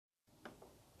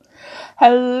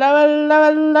Hello,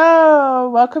 hello, hello.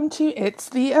 Welcome to It's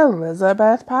the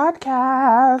Elizabeth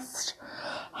Podcast.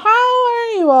 How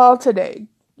are you all today?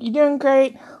 You doing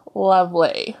great?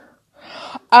 Lovely.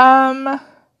 In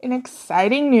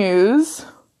exciting news,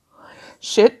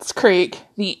 Schitt's Creek,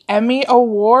 the Emmy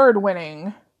Award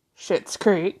winning Schitt's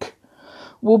Creek,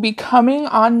 will be coming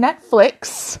on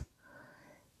Netflix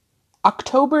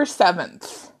October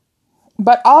 7th.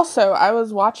 But also, I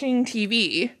was watching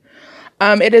TV.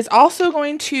 It is also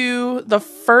going to, the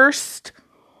first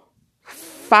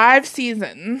 5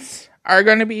 seasons are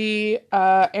going to be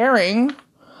airing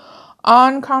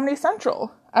on Comedy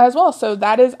Central as well. So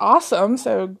that is awesome.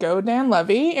 So go Dan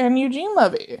Levy and Eugene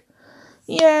Levy.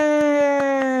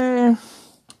 Yay!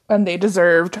 And they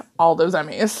deserved all those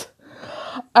Emmys.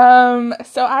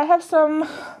 So I have some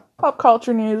pop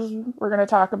culture news we're going to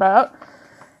talk about.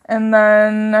 And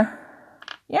then,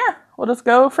 yeah, we'll just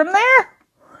go from there.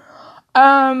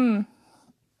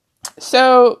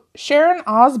 So Sharon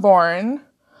Osbourne,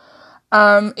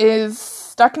 is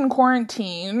stuck in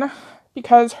quarantine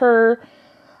because her,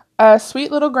 sweet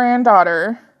little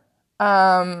granddaughter,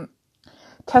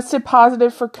 tested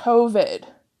positive for COVID.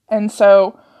 And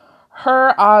so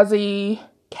her, Ozzy,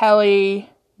 Kelly,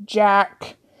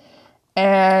 Jack,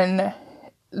 and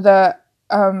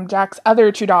Jack's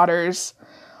other 2 daughters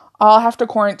all have to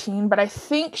quarantine, but I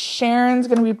think Sharon's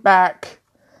gonna be back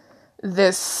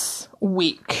this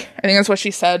week. I think that's what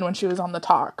she said when she was on the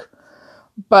talk.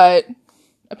 But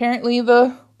apparently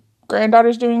the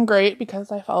granddaughter's doing great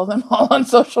because I follow them all on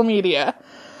social media.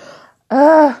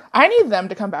 I need them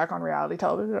to come back on reality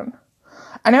television.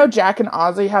 I know Jack and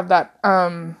Ozzy have that,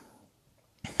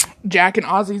 Jack and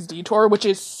Ozzy's Detour, which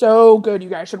is so good. You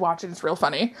guys should watch it. It's real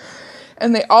funny.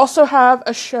 And they also have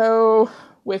a show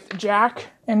with Jack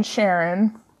and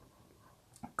Sharon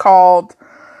called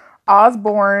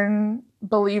Osbourne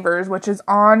Believers, which is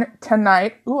on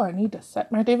tonight. Ooh, I need to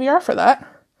set my DVR for that.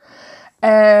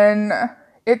 And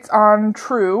it's on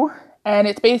True, and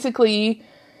it's basically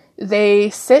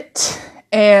they sit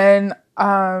and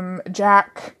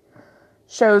Jack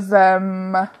shows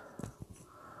them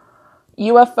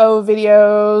UFO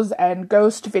videos and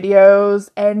ghost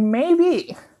videos and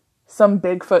maybe some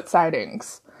Bigfoot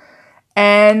sightings.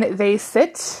 And they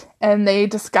sit and they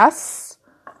discuss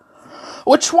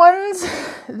which ones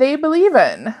they believe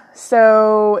in.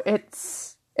 So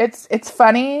it's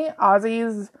funny.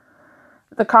 Ozzy's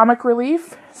the comic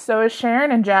relief. So is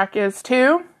Sharon, and Jack is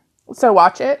too. So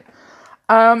watch it.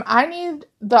 I need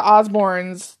the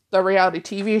Osbournes, the reality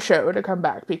TV show, to come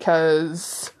back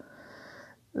because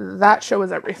that show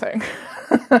was everything.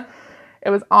 It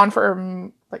was on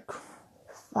for like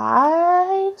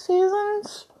 5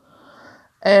 seasons.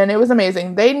 And it was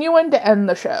amazing. They knew when to end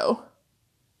the show.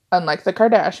 Unlike the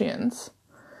Kardashians.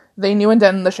 They knew when to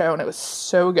end the show, and it was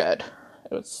so good.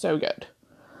 It was so good.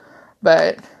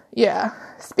 But, yeah.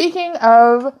 Speaking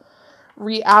of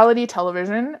reality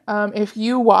television, if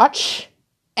you watch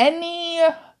any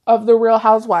of the Real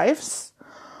Housewives,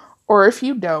 or if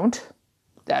you don't,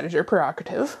 that is your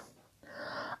prerogative.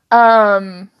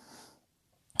 If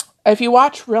you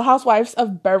watch Real Housewives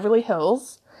of Beverly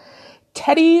Hills,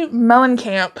 Teddi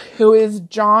Mellencamp, who is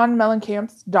John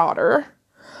Mellencamp's daughter,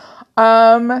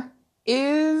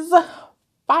 is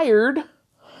fired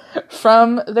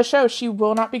from the show. She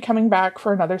will not be coming back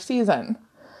for another season.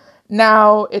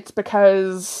 Now, it's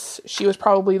because she was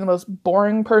probably the most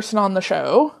boring person on the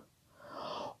show,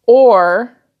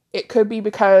 or it could be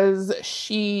because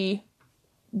she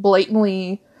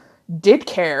blatantly did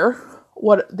care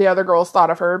what the other girls thought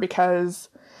of her, because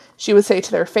she would say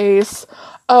to their face,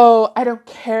 "Oh, I don't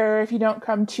care if you don't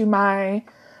come to my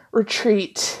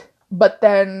retreat," but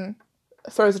then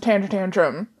throws a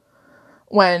tantrum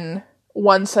when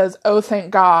one says, "Oh, thank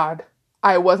God,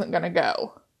 I wasn't gonna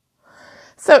go."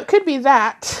 So it could be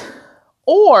that,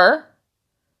 or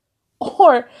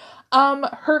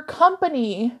her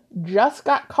company just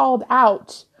got called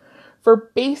out for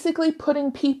basically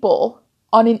putting people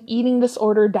on an eating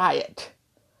disorder diet.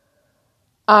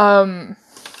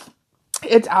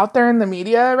 It's out there in the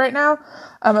media right now.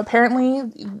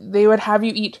 Apparently they would have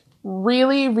you eat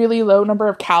really, really low number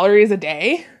of calories a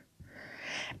day.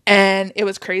 And it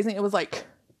was crazy. It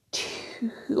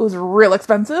was real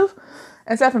expensive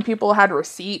and stuff. And people had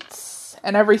receipts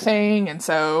and everything. And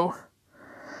so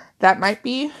that might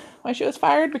be why she was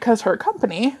fired, because her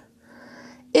company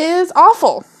is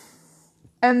awful.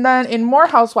 And then in more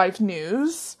Housewives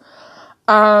news,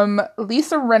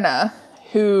 Lisa Rinna,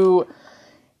 who,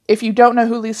 if you don't know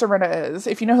who Lisa Rinna is,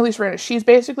 if you know who Lisa Rinna is, she's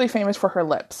basically famous for her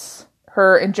lips.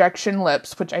 Her injection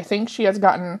lips, which I think she has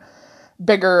gotten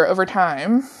bigger over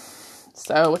time.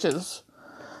 So, which is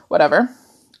whatever.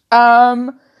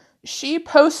 She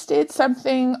posted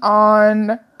something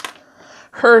on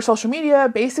her social media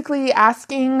basically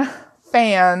asking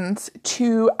fans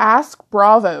to ask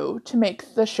Bravo to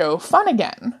make the show fun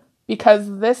again,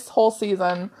 because this whole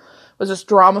season was just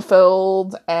drama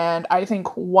filled, and I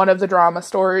think one of the drama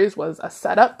stories was a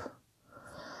setup.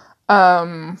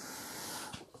 And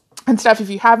stuff. If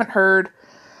you haven't heard,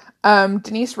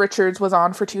 Denise Richards was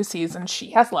on for 2 seasons.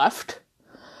 She has left.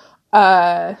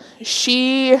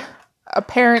 She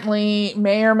apparently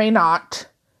may or may not.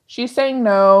 She's saying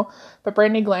no, but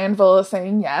Brandi Glanville is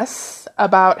saying yes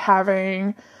about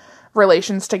having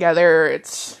relations together.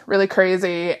 It's really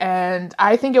crazy, and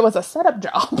I think it was a setup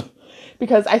job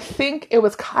because I think it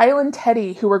was Kyle and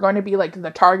Teddy who were going to be like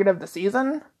the target of the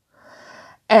season,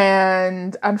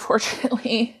 and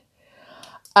unfortunately,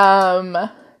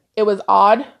 it was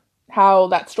odd how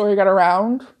that story got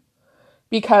around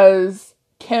because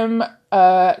Kim,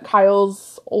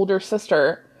 Kyle's older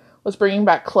sister, was bringing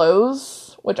back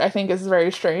clothes, which I think is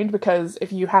very strange because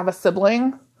if you have a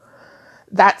sibling,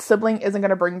 that sibling isn't going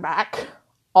to bring back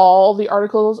all the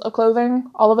articles of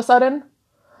clothing all of a sudden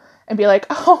and be like,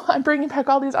 oh, I'm bringing back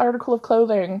all these articles of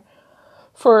clothing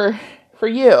for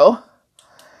you.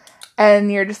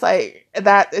 And you're just like,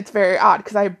 that, it's very odd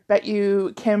because I bet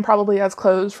you Kim probably has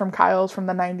clothes from Kyle's from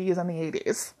the 90s and the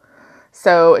 80s.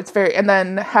 So it's very, and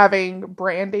then having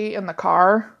Brandi in the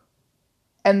car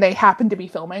and they happen to be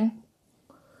filming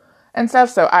and stuff.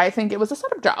 So I think it was a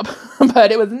setup job,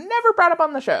 but it was never brought up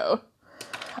on the show.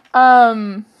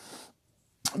 But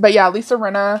yeah, Lisa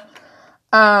Rinna,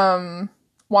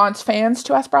 wants fans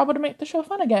to ask Bravo to make the show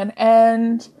fun again.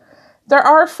 And there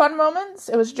are fun moments.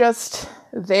 It was just,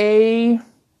 they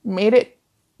made it,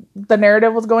 the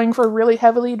narrative was going for really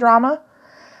heavily drama.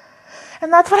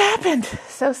 And that's what happened.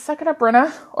 So suck it up,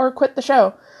 Rinna, or quit the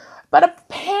show. But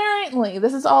apparently,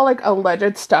 this is all like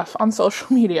alleged stuff on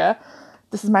social media.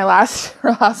 This is my last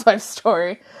Real Housewives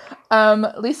story.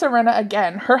 Lisa Rinna,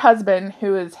 again, her husband,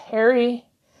 who is Harry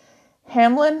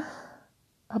Hamlin.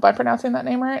 I hope I'm pronouncing that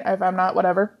name right. If I'm not,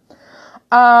 whatever.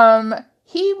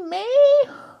 He may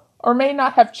or may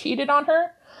not have cheated on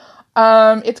her.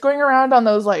 It's going around on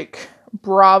those like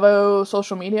Bravo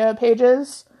social media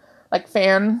pages, like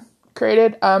fan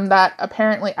created, that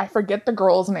apparently, I forget the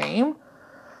girl's name,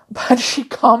 but she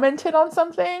commented on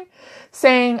something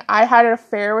saying, I had an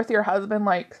affair with your husband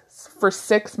like for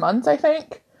 6 months, I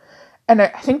think. And I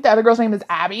think the other girl's name is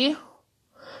Abby.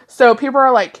 So people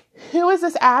are like, who is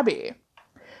this Abby?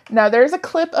 Now there's a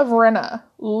clip of Rinna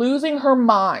losing her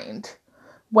mind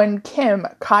when Kim,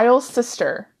 Kyle's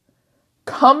sister,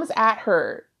 comes at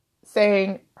her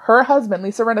saying her husband,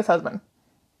 Lisa Rinna's husband,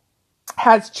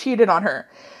 has cheated on her.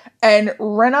 And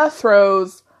Rinna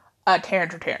throws a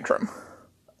tantrum.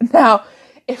 Now,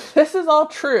 if this is all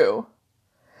true,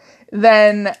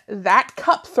 then that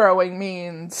cup throwing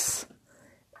means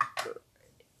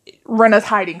Rinna's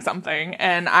hiding something.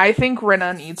 And I think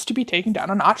Rinna needs to be taken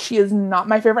down a notch. She is not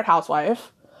my favorite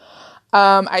housewife.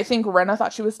 I think Rinna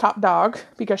thought she was top dog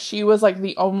because she was like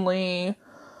the only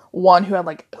one who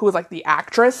was like the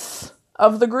actress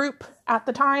of the group at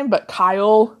the time. But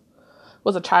Kyle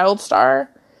was a child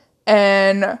star.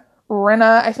 And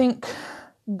Rinna, I think,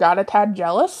 got a tad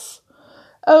jealous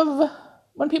of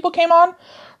when people came on.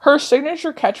 Her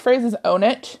signature catchphrase is own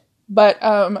it. But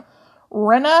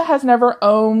Rinna has never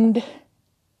owned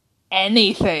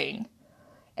anything.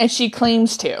 And she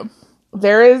claims to.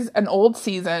 There is an old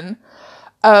season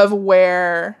of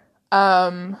where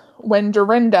when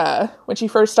Dorinda, when she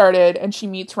first started and she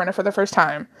meets Rinna for the first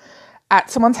time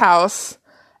at someone's house,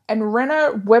 and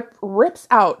Rinna rips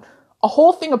out a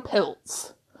whole thing of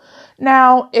pills.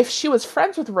 Now, if she was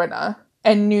friends with Rinna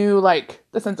and knew, like,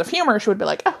 the sense of humor, she would be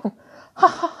like, oh, ha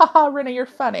ha ha, ha Rinna, you're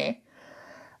funny.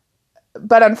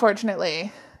 But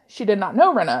unfortunately, she did not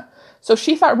know Rinna. So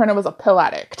she thought Rinna was a pill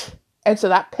addict. And so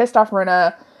that pissed off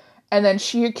Rinna. And then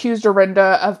she accused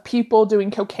Dorinda of people doing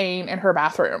cocaine in her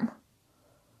bathroom.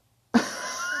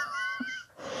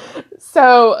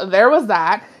 So there was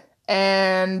that.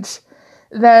 And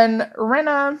then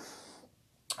Rinna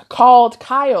called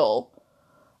Kyle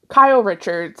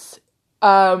Richards,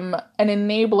 an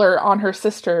enabler on her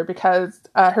sister because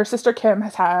her sister Kim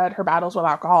has had her battles with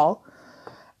alcohol.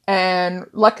 And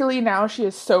luckily now she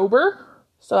is sober.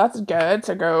 So that's good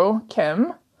to go,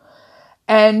 Kim.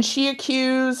 And she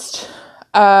accused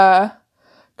Kyle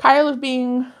of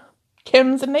being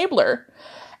Kim's enabler.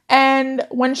 And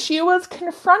when she was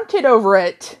confronted over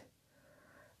it,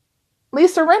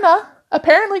 Lisa Rinna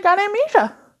apparently got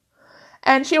amnesia.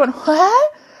 And she went,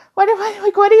 what? What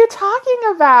are you talking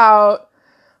about?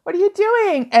 What are you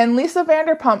doing? And Lisa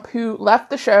Vanderpump, who left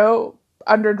the show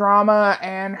under drama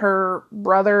and her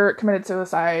brother committed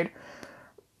suicide,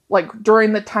 like,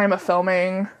 during the time of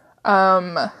filming,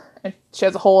 and she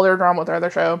has a whole other drama with her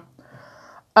other show,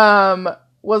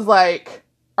 was like,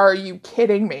 are you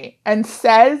kidding me? And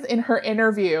says in her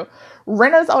interview,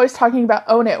 Rinna's always talking about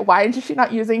own it. Why is she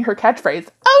not using her catchphrase?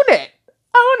 Own it!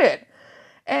 Own it!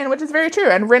 And which is very true.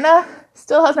 And Rinna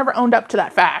still has never owned up to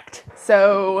that fact.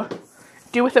 So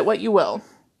do with it what you will.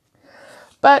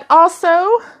 But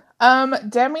also,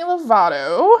 Demi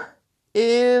Lovato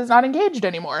is not engaged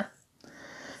anymore.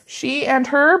 She and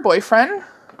her boyfriend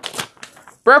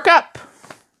broke up.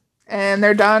 And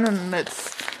they're done, and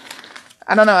it's,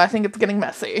 I don't know, I think it's getting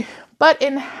messy. But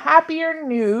in happier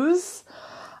news,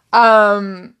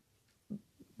 Billie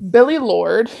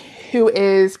Lourd, who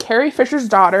is Carrie Fisher's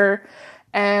daughter,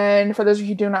 and for those of you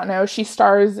who do not know, she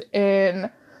stars in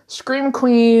Scream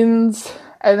Queens,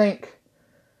 I think,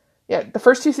 yeah, the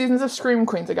first 2 seasons of Scream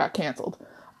Queens that got canceled.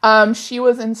 She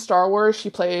was in Star Wars. She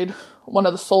played one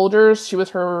of the soldiers. She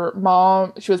was her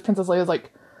mom. She was Princess Leia's,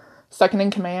 like, second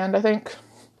in command, I think,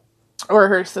 or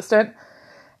her assistant.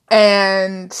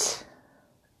 And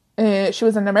she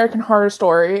was in American Horror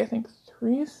Story, I think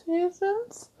 3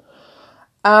 seasons.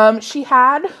 She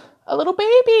had a little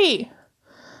baby.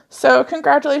 So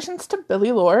congratulations to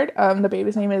Billie Lourd. The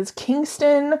baby's name is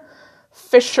Kingston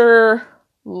Fisher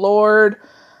Lourd.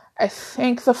 I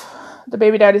think the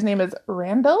baby daddy's name is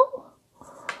Randall.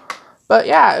 But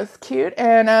yeah, it's cute.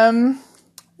 And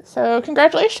so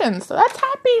congratulations. So that's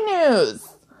happy news.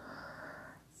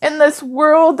 In this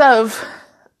world of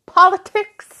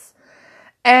politics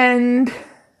and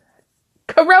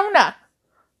Corona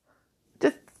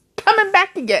just coming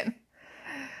back again.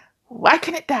 Why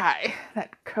can it die?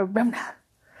 That Corona.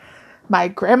 My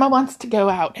grandma wants to go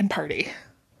out and party.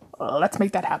 Well, let's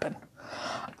make that happen.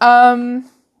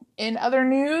 In other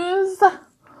news,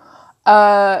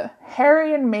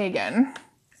 Harry and Meghan,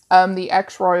 the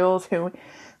ex-royals who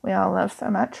we all love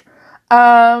so much,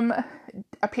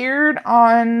 appeared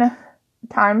on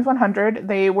Times 100.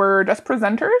 They were just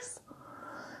presenters,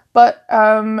 but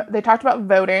they talked about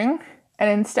voting, and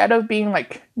instead of being,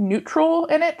 like, neutral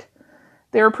in it,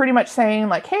 they were pretty much saying,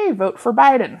 like, hey, vote for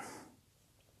Biden.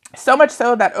 So much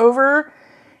so that over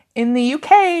in the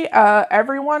UK,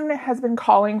 everyone has been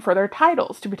calling for their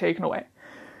titles to be taken away.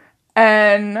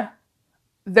 And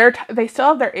they still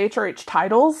have their HRH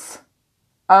titles,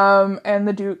 and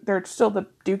they're still the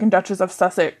Duke and Duchess of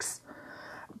Sussex.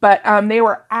 But they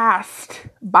were asked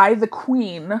by the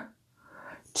Queen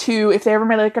to, if they ever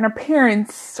made, like, an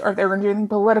appearance, or if they were going to do anything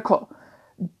political,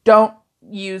 don't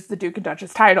use the Duke and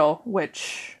Duchess title,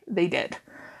 which they did.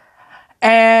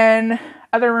 And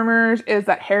other rumors is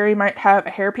that Harry might have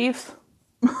a hairpiece.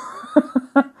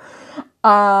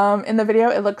 In the video,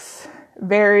 it looks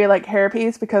very like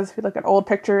hairpiece, because if you look at old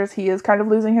pictures, he is kind of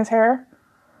losing his hair.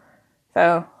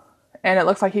 So, and it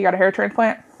looks like he got a hair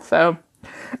transplant. So,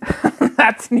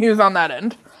 that's news on that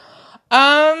end.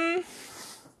 That's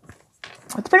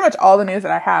pretty much all the news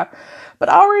that I have. But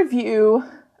I'll review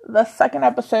the second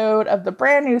episode of the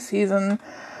brand new season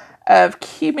of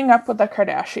Keeping Up with the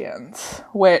Kardashians,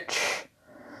 which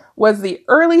was the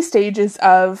early stages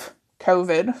of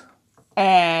COVID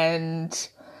and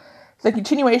the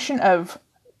continuation of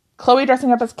Khloe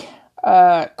dressing up as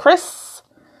Kris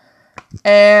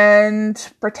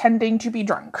and pretending to be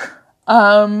drunk.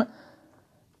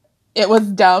 It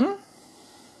was dumb.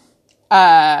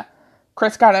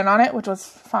 Kris got in on it, which was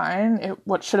fine.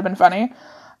 What should have been funny.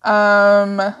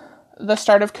 The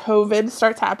start of COVID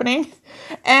starts happening.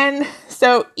 And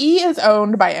so E! is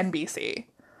owned by NBC.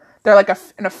 They're like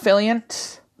an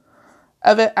affiliate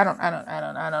of it. I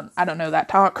don't know that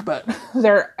talk, but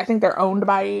I think they're owned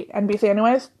by NBC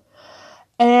anyways.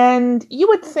 And you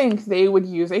would think they would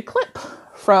use a clip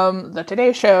from the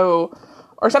Today Show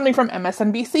or something from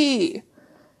MSNBC.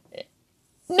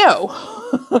 No.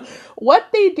 What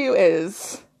they do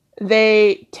is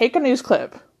they take a news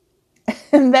clip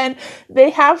and then they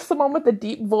have someone with a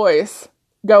deep voice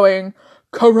going,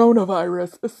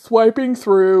 coronavirus is swiping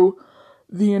through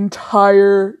the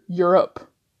entire Europe.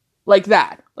 Like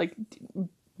that. Like,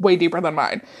 way deeper than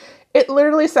mine. It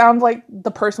literally sounds like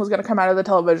the person was going to come out of the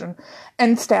television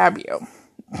and stab you.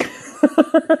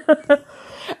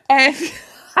 And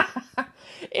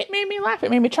it made me laugh.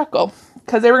 It made me chuckle.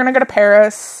 Because they were going to go to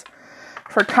Paris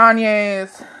for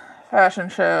Kanye's fashion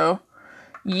show.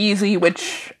 Yeezy,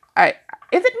 which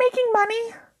is it making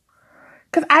money?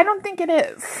 Because I don't think it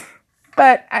is.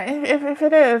 But if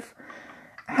it is,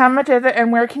 how much is it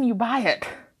and where can you buy it?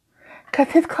 Because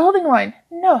his clothing line,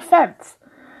 no offense,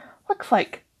 looks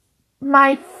like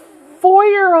my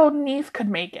 4-year-old niece could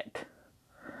make it.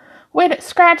 Wait,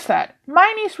 scratch that.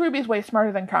 My niece Ruby's way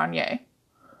smarter than Kanye.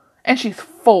 And she's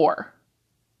 4.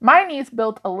 My niece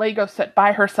built a Lego set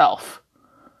by herself.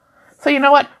 So you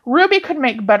know what? Ruby could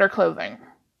make better clothing.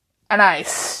 And I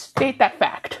state that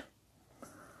fact.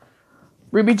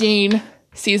 Ruby Jean,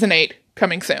 season 8,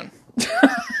 coming soon.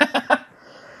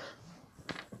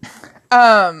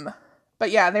 But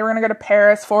yeah, they were gonna go to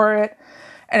Paris for it.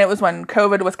 And it was when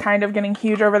COVID was kind of getting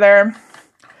huge over there.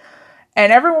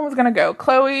 And everyone was gonna go.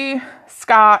 Chloe,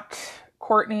 Scott,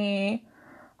 Courtney,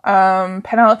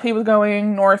 Penelope was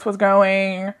going, North was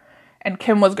going, and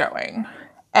Kim was going.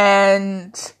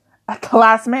 And at the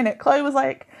last minute, Chloe was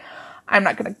like, I'm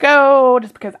not gonna go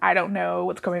just because I don't know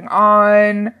what's going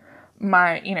on.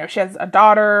 She has a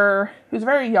daughter who's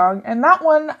very young, and that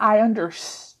one I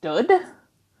understood.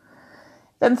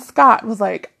 Then Scott was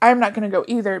like, I'm not gonna go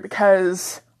either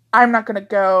because I'm not gonna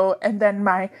go, and then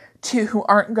my 2 who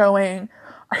aren't going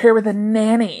are here with a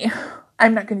nanny.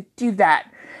 I'm not gonna do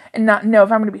that and not know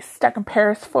if I'm gonna be stuck in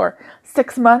Paris for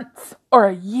 6 months or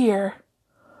a year.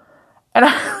 And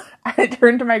I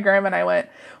turned to my grandma and I went,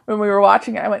 when we were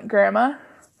watching it, I went, Grandma,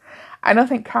 I don't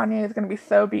think Kanye is gonna be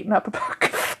so beaten up about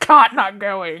Scott not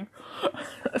going.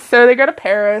 So they go to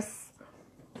Paris.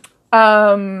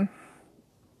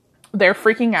 They're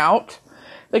freaking out.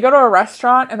 They go to a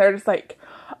restaurant and they're just like,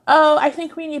 oh, I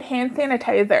think we need hand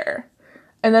sanitizer.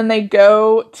 And then they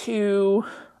go to,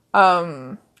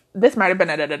 this might have been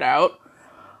edited out.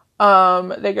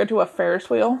 They go to a Ferris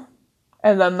wheel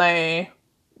and then they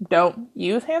don't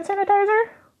use hand sanitizer.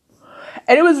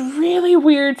 And it was really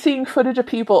weird seeing footage of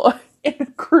people in a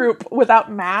group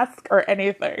without mask or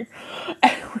anything.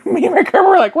 And me and my grandma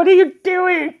were like, what are you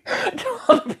doing? And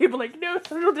all the people like, no,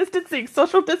 social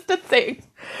distancing.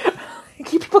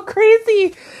 Keep people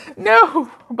crazy.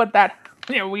 No. But that,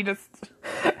 we just,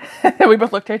 we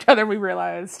both looked at each other and we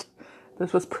realized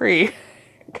this was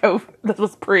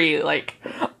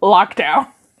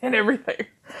lockdown and everything.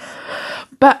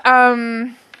 But,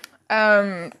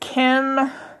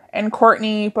 Kim and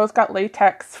Courtney both got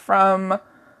latex from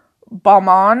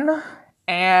Balmain,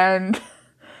 and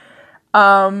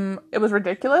it was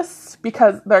ridiculous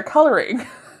because their coloring,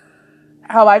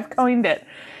 how I've coined it,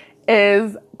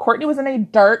 is Courtney was in a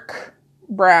dark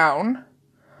brown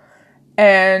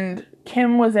and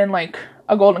Kim was in like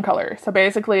a golden color. So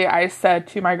basically I said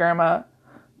to my grandma,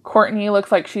 Courtney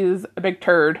looks like she's a big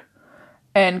turd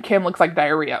and Kim looks like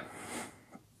diarrhea.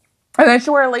 And then she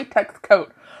wore a latex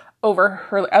coat over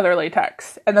her other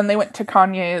latex. And then they went to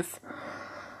Kanye's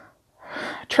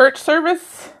church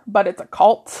service, but it's a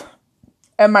cult.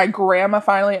 And my grandma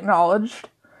finally acknowledged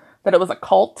that it was a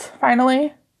cult,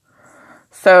 finally.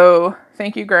 So,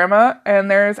 thank you, Grandma.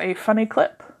 And there's a funny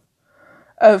clip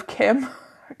of Kim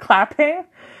clapping,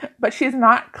 but she's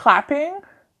not clapping.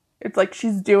 It's like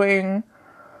she's doing...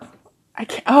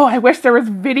 I wish there was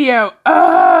video.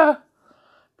 Because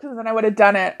then I would have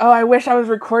done it. Oh, I wish I was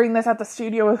recording this at the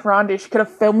studio with Rondi. She could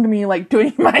have filmed me, like,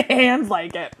 doing my hands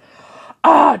like it.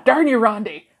 Darn you,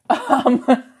 Rondi.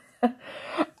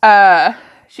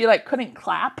 She, like, couldn't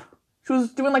clap. She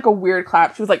was doing, like, a weird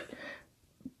clap. She was, like,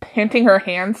 pinting her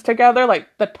hands together, like,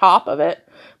 the top of it.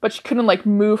 But she couldn't, like,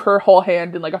 move her whole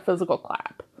hand in, like, a physical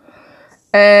clap.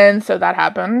 And so that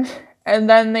happened. And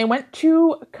then they went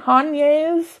to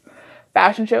Kanye's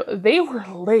fashion show. They were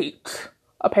late,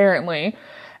 apparently.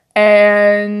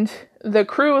 And the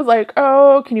crew was like,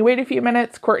 oh, can you wait a few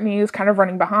minutes? Courtney's kind of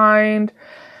running behind.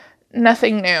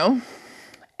 Nothing new.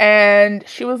 And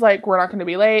she was like, we're not going to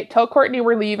be late. Tell Courtney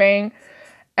we're leaving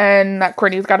and that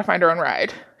Courtney's got to find her own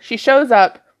ride. She shows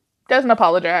up, doesn't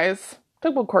apologize.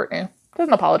 Typical Courtney.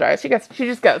 Doesn't apologize. She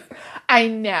just goes, I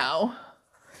know.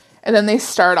 And then they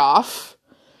start off.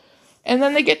 And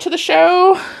then they get to the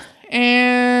show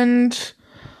and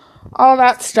all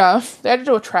that stuff. They had to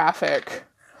deal with traffic.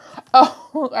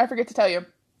 Oh, I forget to tell you.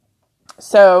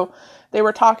 So they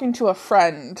were talking to a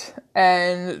friend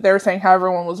and they were saying how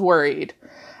everyone was worried.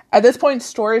 At this point,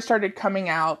 stories started coming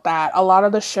out that a lot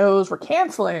of the shows were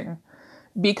canceling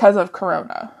because of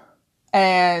Corona.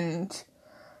 And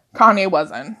Kanye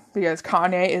wasn't, because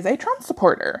Kanye is a Trump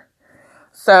supporter.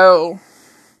 So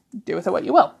do with it what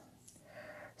you will.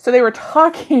 So they were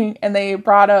talking and they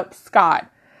brought up Scott.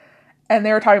 And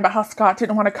they were talking about how Scott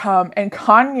didn't want to come. And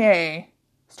Kanye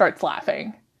starts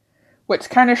laughing, which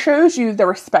kind of shows you the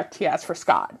respect he has for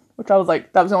Scott. Which I was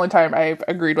like, that was the only time I've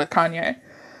agreed with Kanye.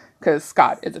 Because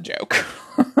Scott is a joke.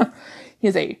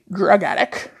 He's a drug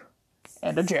addict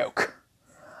and a joke.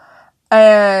 But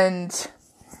yeah,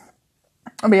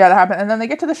 that happened. And then they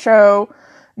get to the show.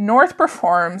 North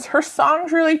performs. Her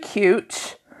song's really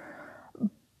cute.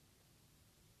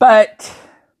 But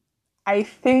I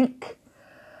think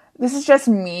this is just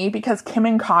me, because Kim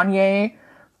and Kanye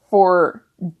for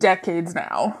decades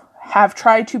now have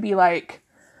tried to be like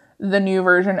the new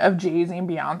version of Jay-Z and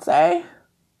Beyonce.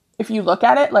 If you look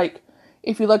at it, like,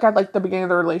 if you look at like the beginning of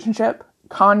the relationship,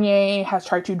 Kanye has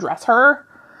tried to dress her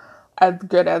as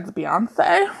good as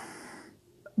Beyonce,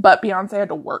 but Beyonce had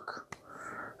to work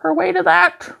her way to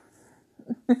that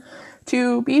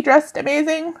to be dressed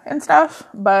amazing and stuff.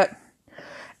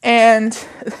 And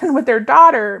then with their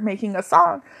daughter making a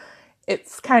song,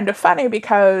 it's kind of funny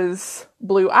because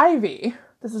Blue Ivy,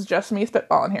 this is just me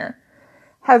spitballing here,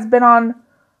 has been on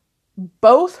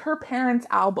both her parents'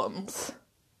 albums.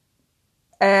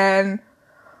 And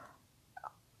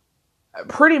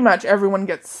pretty much everyone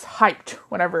gets hyped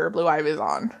whenever Blue Ivy is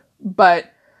on.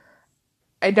 But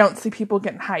I don't see people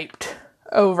getting hyped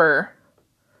over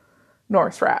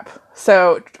North rap.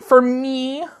 So for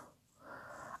me,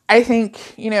 I think,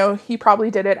 he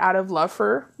probably did it out of love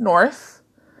for North.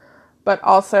 But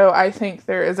also I think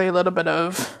there is a little bit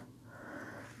of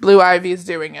Blue Ivy's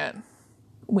doing it,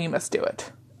 we must do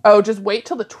it. Oh, just wait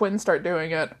till the twins start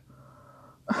doing it.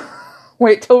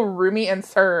 Wait till Rumi and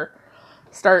Sir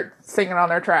start singing on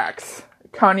their tracks.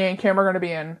 Kanye and Kim are going to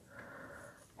be in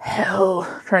hell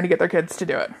trying to get their kids to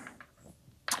do it.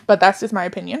 But that's just my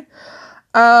opinion.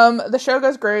 The show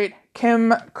goes great.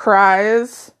 Kim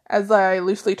cries, as I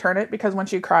loosely turn it, because when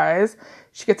she cries,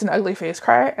 she gets an ugly face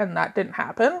cry, and that didn't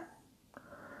happen.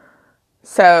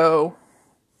 So,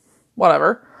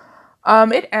 whatever.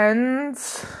 It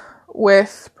ends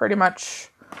with pretty much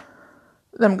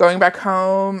them going back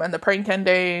home and the prank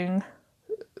ending.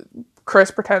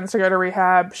 Chris pretends to go to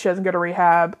rehab. She doesn't go to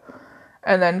rehab.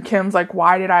 And then Kim's like,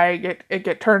 why did I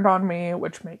get turned on me?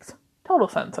 Which makes total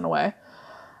sense in a way.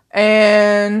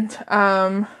 And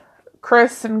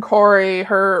Chris and Corey,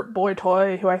 her boy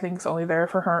toy, who I think is only there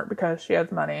for her because she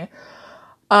has money.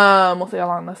 We'll see how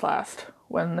long this lasts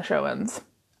when the show ends.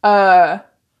 They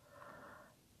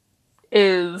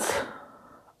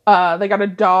got a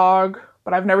dog,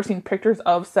 but I've never seen pictures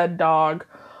of said dog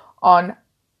on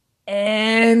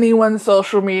anyone's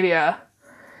social media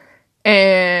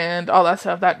and all that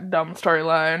stuff. That dumb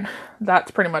storyline.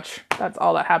 That's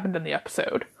all that happened in the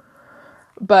episode.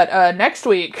 But next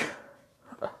week,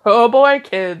 oh boy,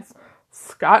 kids,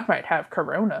 Scott might have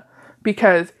corona,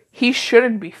 because he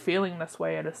shouldn't be feeling this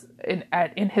way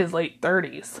in his late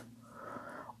 30s.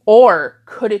 Or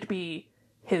could it be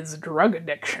his drug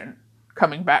addiction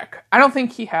coming back? I don't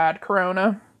think he had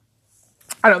corona.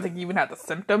 I don't think he even had the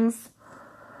symptoms.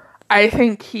 I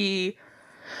think he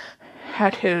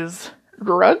had his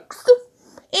drugs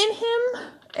in him,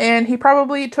 and he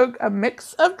probably took a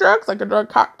mix of drugs, like a drug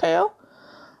cocktail.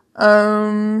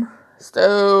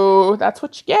 So that's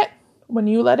what you get when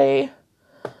you let a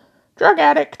drug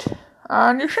addict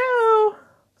on your show.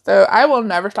 So I will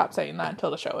never stop saying that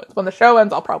until the show ends. When the show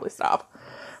ends, I'll probably stop.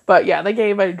 But yeah, they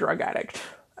gave a drug addict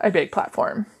a big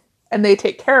platform, and they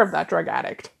take care of that drug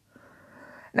addict.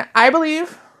 Now, I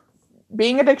believe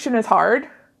being addiction is hard.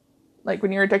 Like,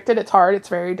 when you're addicted, it's hard. It's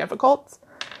very difficult.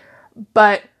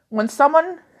 But when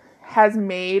someone has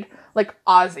made, like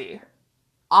Ozzy's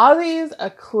a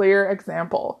clear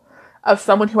example of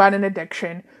someone who had an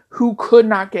addiction who could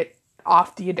not get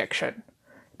off the addiction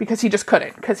because he just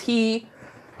couldn't. Because he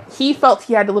felt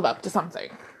he had to live up to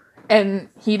something. And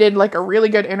he did like a really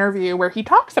good interview where he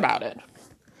talks about it.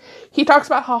 He talks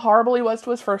about how horrible he was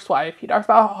to his first wife. He talks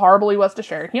about how horrible he was to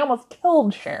Sharon. He almost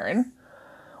killed Sharon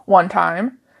one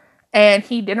time. And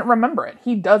he didn't remember it.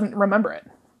 He doesn't remember it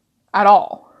at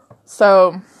all.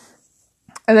 So,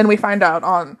 and then we find out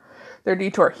on their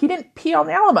detour, he didn't pee on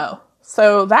the Alamo.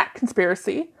 So that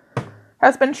conspiracy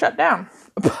has been shut down.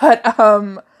 But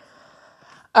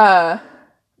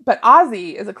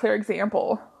Ozzy is a clear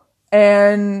example.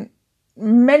 And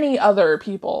many other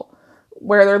people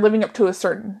where they're living up to a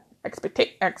certain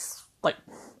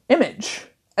image.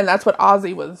 And that's what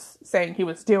Ozzy was saying he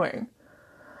was doing.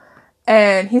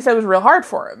 And he said it was real hard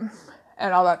for him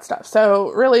and all that stuff. So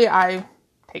really, I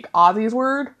take Ozzy's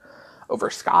word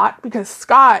over Scott, because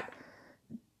Scott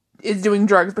is doing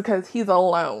drugs because he's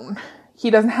alone. He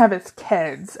doesn't have his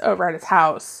kids over at his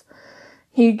house.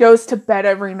 He goes to bed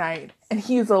every night and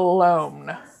he's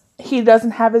alone. He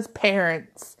doesn't have his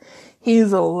parents.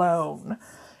 He's alone.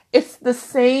 It's the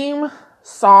same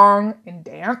song and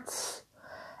dance.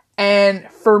 And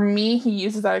for me, he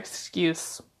uses that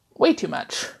excuse way too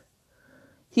much.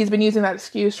 He's been using that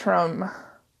excuse from, I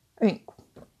think,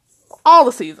 all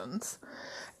the seasons.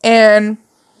 And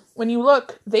when you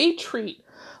look, they treat,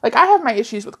 I have my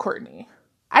issues with Courtney.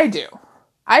 I do.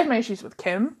 I have my issues with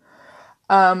Kim.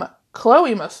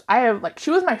 Chloe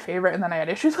she was my favorite, and then I had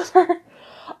issues with her.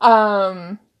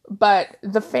 But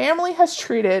the family has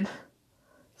treated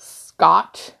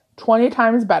Scott 20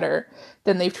 times better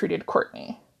than they've treated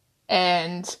Courtney.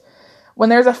 And when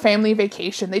there's a family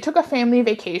vacation, they took a family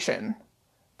vacation,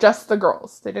 just the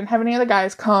girls. They didn't have any of the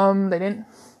guys come. They didn't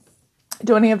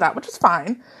do any of that, which is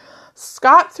fine.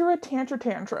 Scott threw a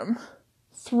tantrum,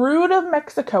 flew to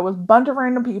Mexico with a bunch of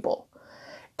random people,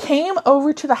 came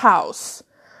over to the house,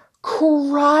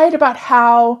 cried about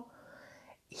how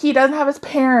he doesn't have his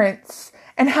parents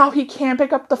and how he can't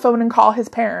pick up the phone and call his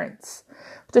parents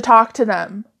to talk to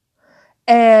them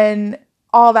and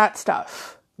all that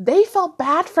stuff. They felt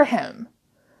bad for him.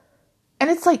 And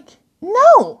it's like,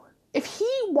 no, if he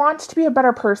wants to be a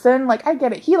better person, like, I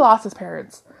get it. He lost his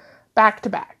parents back to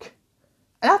back.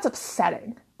 And that's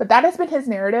upsetting. But that has been his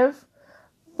narrative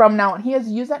from now on. He has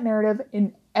used that narrative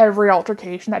in every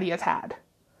altercation that he has had.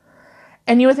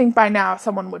 And you would think by now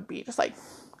someone would be just like,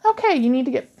 okay, you need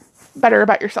to get better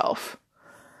about yourself.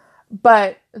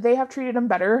 But they have treated him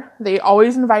better. They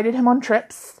always invited him on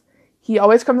trips. He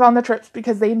always comes on the trips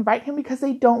because they invite him because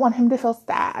they don't want him to feel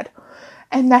sad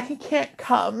and that he can't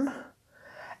come.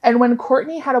 And when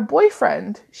Courtney had a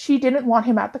boyfriend, she didn't want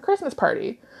him at the Christmas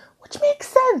party, which makes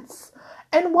sense.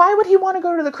 And why would he want to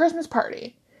go to the Christmas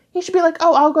party? He should be like,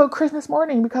 oh, I'll go Christmas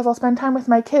morning because I'll spend time with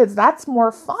my kids. That's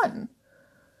more fun.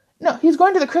 No, he's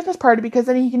going to the Christmas party because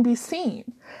then he can be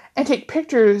seen and take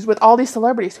pictures with all these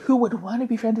celebrities who would want to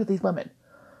be friends with these women.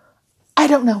 I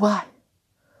don't know why.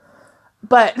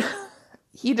 But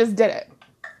he just did it.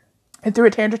 And threw a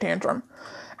tantrum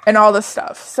and all this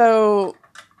stuff. So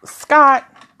Scott,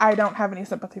 I don't have any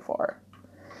sympathy for.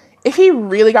 If he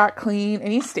really got clean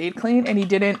and he stayed clean and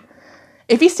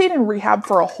if he stayed in rehab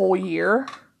for a whole year,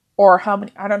 or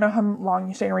I don't know how long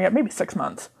you stay in rehab, maybe 6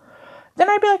 months, then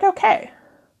I'd be like, okay.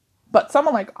 But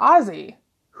someone like Ozzy,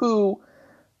 who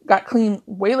got clean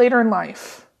way later in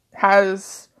life,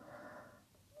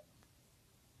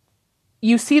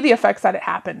 you see the effects that it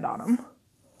happened on him.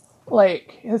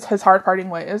 Like, his hard partying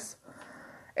ways.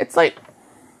 It's like,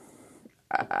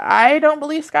 I don't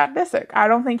believe Scott Disick. I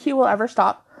don't think he will ever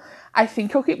stop. I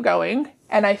think he'll keep going.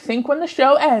 And I think when the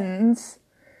show ends,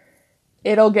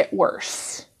 it'll get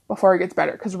worse before it gets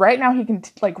better. Because right now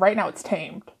right now it's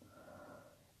tamed.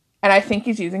 And I think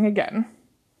he's using again.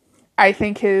 I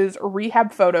think his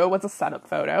rehab photo was a setup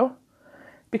photo.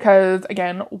 Because,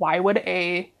 again, why would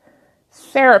a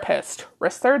therapist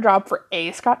risk their job for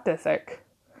A, Scott Disick,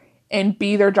 and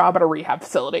B, their job at a rehab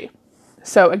facility?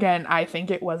 So, again, I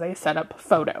think it was a setup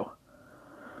photo.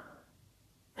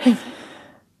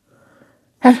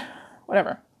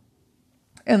 Whatever.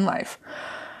 In life.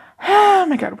 Oh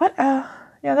my god, what?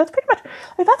 Yeah, that's pretty much,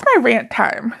 that's my rant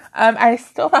time. I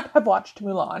still have watched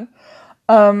Mulan.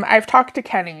 I've talked to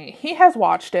Kenny. He has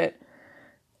watched it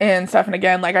and stuff. And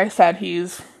again, like I said,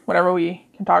 whenever we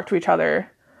can talk to each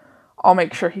other, I'll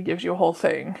make sure he gives you a whole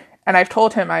thing. And I've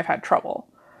told him I've had trouble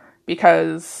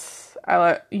because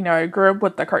I grew up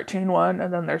with the cartoon one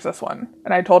and then there's this one.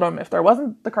 And I told him if there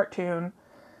wasn't the cartoon,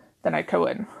 then I'd go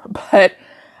in. But,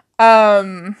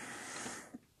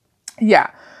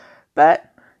 yeah.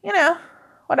 But,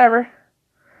 whatever.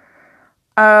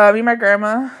 Me and my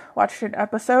grandma watched an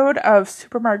episode of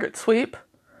Super Margaret Sweep.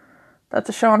 That's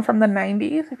a show from the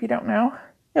 90s, if you don't know.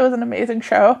 It was an amazing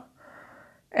show.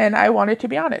 And I wanted to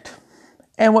be on it.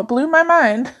 And what blew my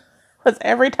mind was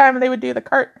every time they would do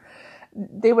the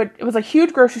it was a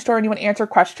huge grocery store and you would answer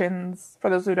questions, for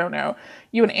those who don't know.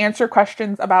 You would answer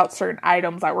questions about certain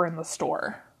items that were in the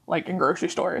store, like in grocery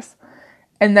stores.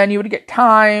 And then you would get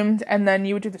timed, and then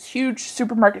you would do this huge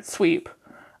supermarket sweep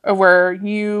where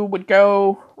you would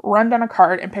go run down a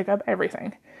cart and pick up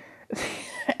everything.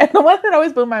 And the one that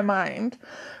always blew my mind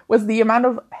was the amount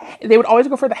of, they would always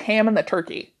go for the ham and the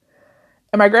turkey.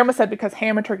 And my grandma said because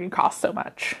ham and turkey cost so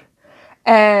much.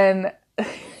 And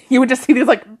you would just see these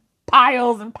like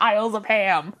piles and piles of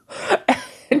ham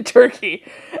and turkey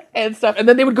and stuff. And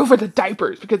then they would go for the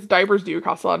diapers because diapers do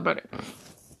cost a lot of money.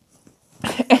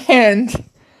 And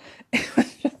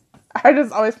I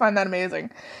just always find that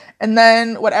amazing. And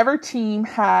then whatever team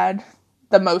had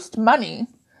the most money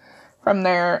from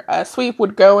their sweep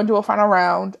would go into a final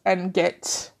round and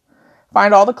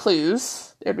find all the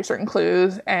clues. There'd be certain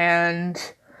clues and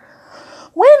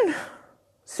win.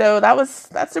 So that's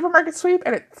Supermarket Sweep,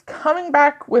 and it's coming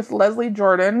back with Leslie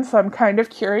Jordan. So I'm kind of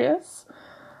curious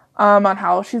on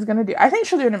how she's gonna do. I think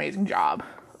she'll do an amazing job,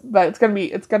 but it's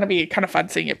gonna be kind of fun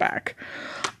seeing it back.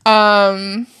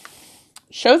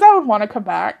 Shows I would want to come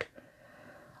back.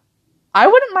 I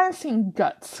wouldn't mind seeing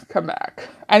Guts come back.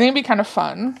 I think it'd be kind of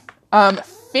fun.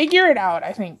 Figure It Out,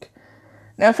 I think,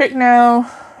 Figure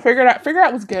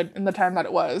Out was good in the time that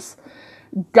it was.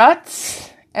 Guts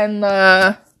and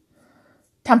the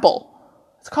Temple.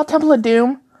 It's called Temple of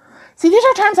Doom. See, these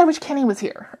are times I wish Kenny was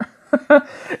here.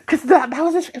 Because that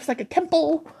was it was like a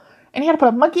temple, and he had to put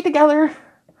a monkey together.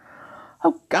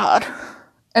 Oh, God.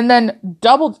 And then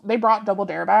they brought Double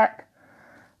Dare back.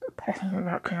 I think it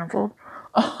got canceled.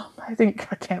 I think it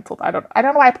got canceled. I don't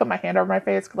know why I put my hand over my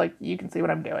face, because, like, you can see what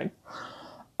I'm doing.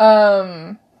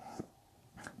 But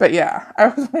yeah, I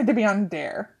always wanted to be on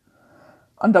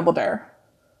Double Dare.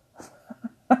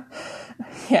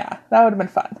 Yeah, that would have been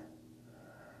fun.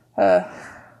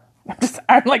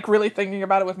 I'm like really thinking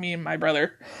about it with me and my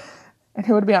brother, and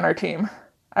who would be on our team.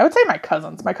 I would say my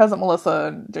cousin Melissa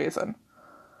and Jason.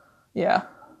 Yeah.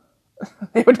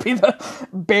 They would be the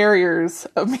barriers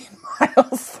of me and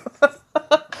Miles.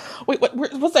 Wait, what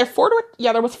was there? 4 to a...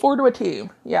 Yeah, there was 4 to a team.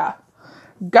 Yeah.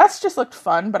 Gus just looked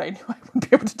fun, but I knew I wouldn't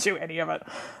be able to do any of it.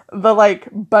 The, like,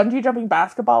 bungee jumping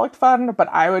basketball looked fun, but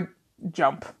I would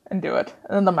jump and do it.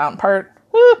 And then the mountain part.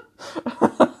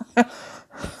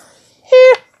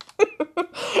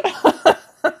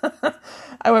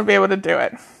 I wouldn't be able to do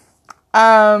it.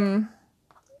 But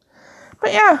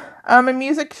yeah, a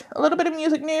little bit of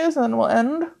music news, and then we'll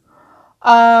end.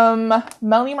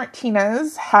 Melanie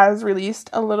Martinez has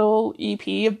released a little EP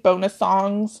of bonus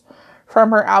songs from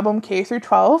her album K through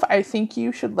 12. I think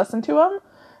you should listen to them.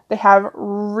 They have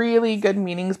really good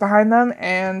meanings behind them,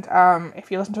 and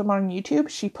if you listen to them on YouTube,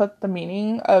 she put the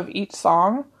meaning of each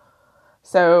song,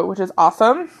 which is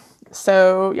awesome.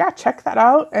 So yeah, check that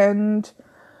out, and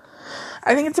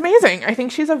I think it's amazing. I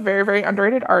think she's a very, very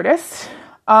underrated artist.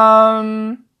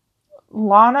 Lana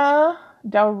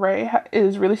Del Rey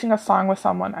is releasing a song with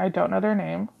someone. I don't know their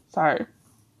name. Sorry.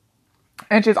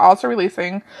 And she's also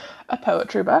releasing a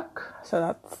poetry book. So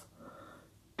that's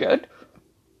good.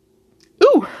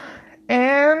 Ooh.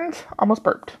 And almost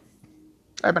burped.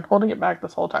 I've been holding it back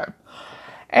this whole time.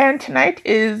 And tonight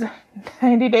is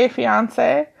 90 Day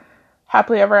Fiancé,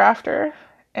 Happily Ever After,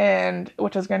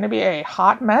 which is going to be a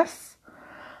hot mess.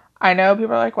 I know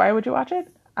people are like, why would you watch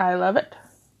it? I love it.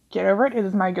 Get over it. It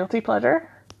is my guilty pleasure.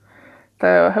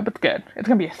 So I hope it's good. It's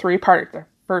going to be a 3-part, the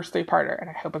first 3-parter, and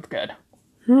I hope it's good.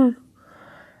 And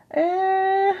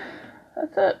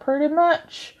that's it, pretty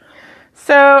much.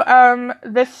 So,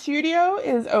 the studio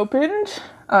is opened.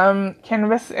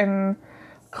 Canvas and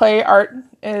Clay Art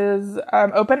is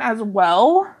open as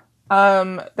well.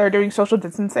 They're doing social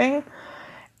distancing,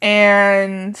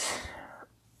 and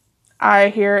I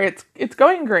hear it's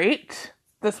going great.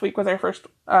 Last week was our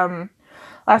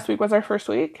first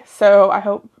week, so I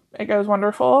hope it goes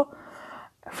wonderful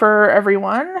for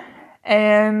everyone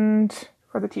and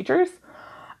for the teachers.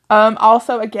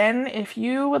 Also, again, if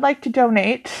you would like to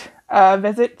donate,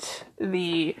 visit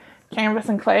the Canvas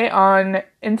and Clay on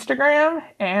Instagram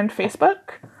and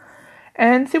Facebook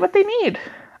and see what they need.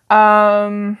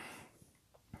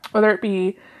 Whether it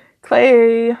be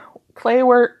clay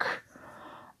work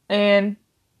and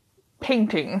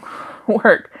painting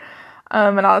work,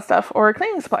 and all that stuff, or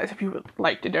cleaning supplies if you would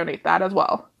like to donate that as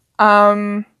well.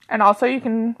 And also you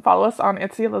can follow us on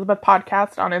It's the Elizabeth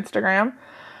Podcast on Instagram.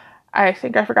 I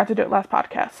think I forgot to do it last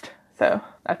podcast, so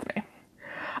that's me.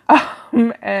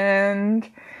 And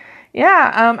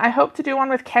yeah, I hope to do one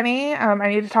with Kenny. I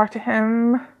need to talk to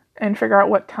him and figure out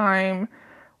what time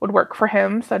would work for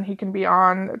him so that he can be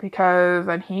on, because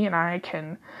then he and I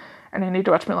need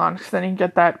to watch Milan, so then he can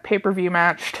get that pay-per-view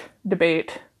matched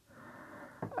debate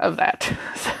of that.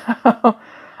 So,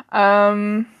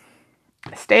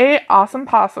 stay awesome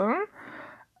possum.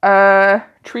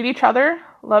 Treat each other,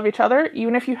 love each other,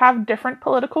 even if you have different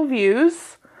political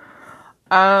views.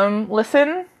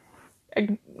 Listen,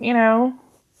 you know,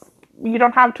 you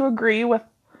don't have to agree with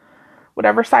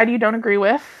whatever side you don't agree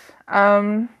with.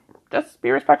 Just be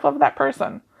respectful of that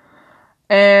person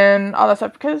and all that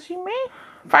stuff, because you may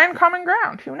find common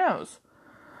ground. Who knows?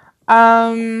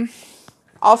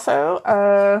 Also,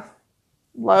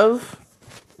 love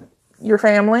your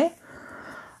family,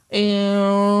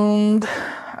 and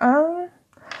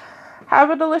have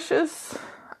a delicious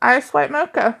ice white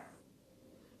mocha,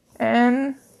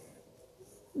 and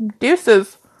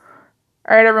deuces.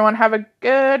 All right, everyone, have a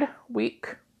good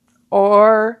week,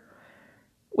 or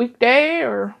weekday,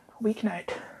 or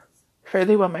weeknight. Fare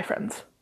thee well, my friends.